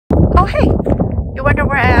Oh hey, you wonder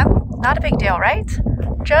where I am? Not a big deal, right?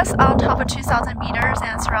 Just on top of 2,000 meters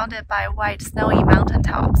and surrounded by white snowy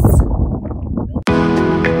mountaintops.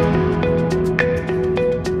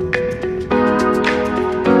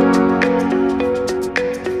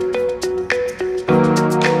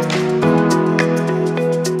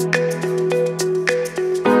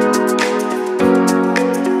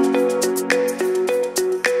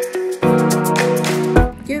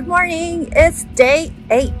 Good morning, it's day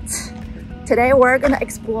 8. Today we're gonna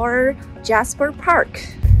explore Jasper Park.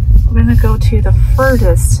 We're gonna go to the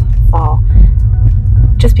furthest fall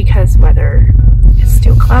just because weather is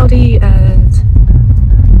still cloudy and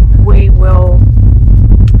we will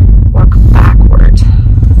walk backward.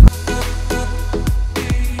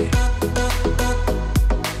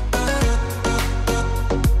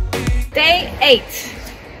 Day 8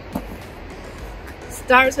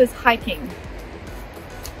 starts with hiking.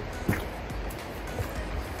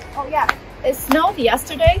 Oh yeah, it snowed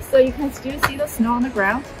yesterday, so you can still see the snow on the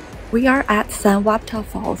ground. We are at Sunwapta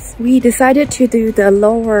Falls. We decided to do the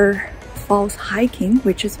lower falls hiking,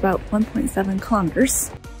 which is about 1.7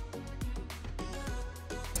 kilometers.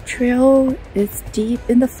 Trail is deep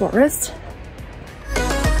in the forest.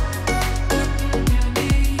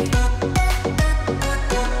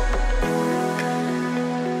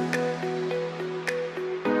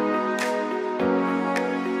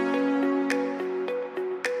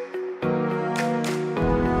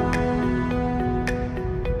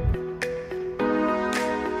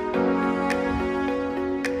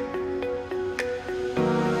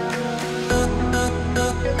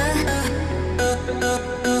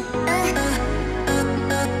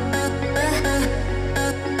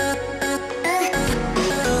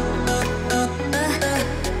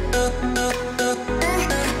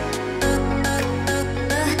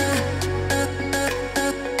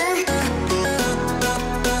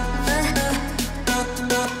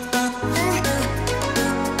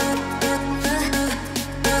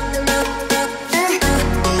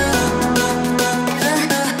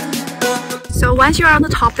 So once you're on the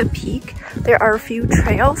top of the peak, there are a few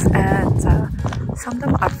trails and some of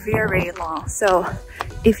them are very long. So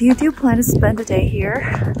if you do plan to spend the day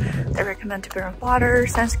here, I recommend to bring water,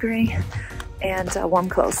 sunscreen, and warm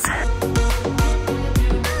clothes.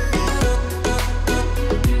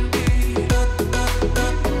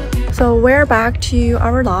 So we're back to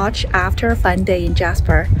our lodge after a fun day in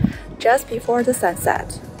Jasper, just before the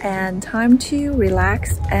sunset, and time to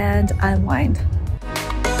relax and unwind.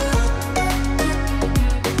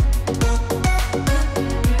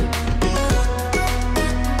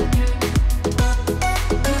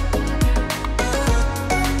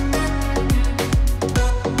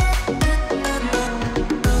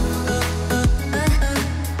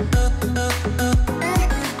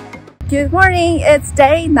 Good morning, it's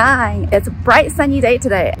day 9. It's a bright sunny day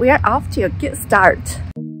today. We are off to a good start.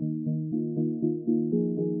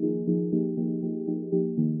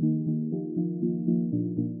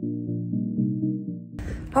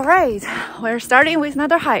 Alright, we're starting with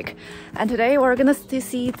another hike. And today we're gonna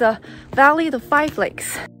see the Valley of the 5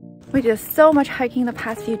 Lakes. We did so much hiking the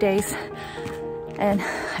past few days. And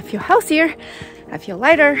I feel healthier, I feel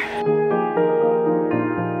lighter.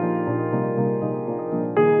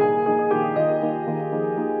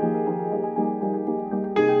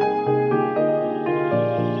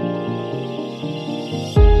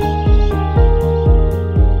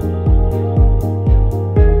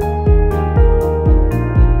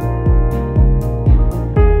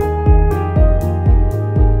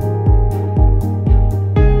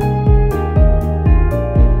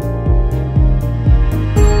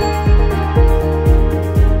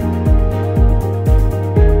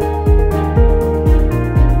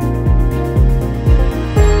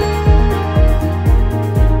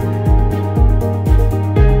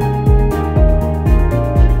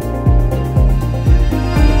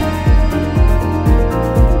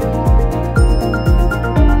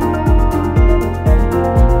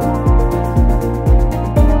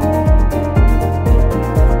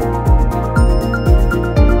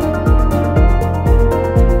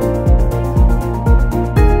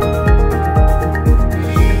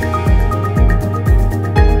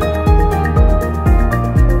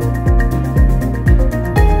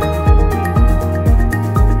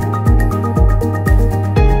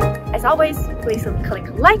 As always, please click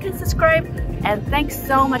like and subscribe, and thanks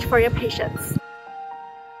so much for your patience.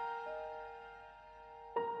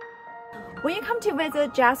 When you come to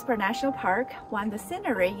visit Jasper National Park, one of the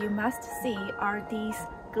scenery you must see are these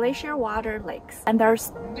glacier water lakes. And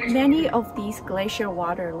there's many of these glacier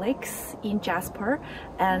water lakes in Jasper,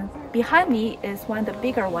 and behind me is one of the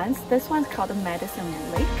bigger ones. This one's called the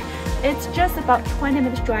Maligne Lake. It's just about 20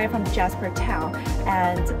 minutes drive from Jasper town,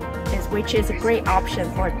 and which is a great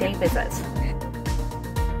option for a day visit.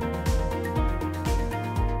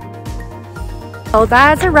 Oh,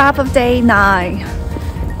 that's a wrap of day 9.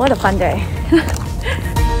 What a fun day.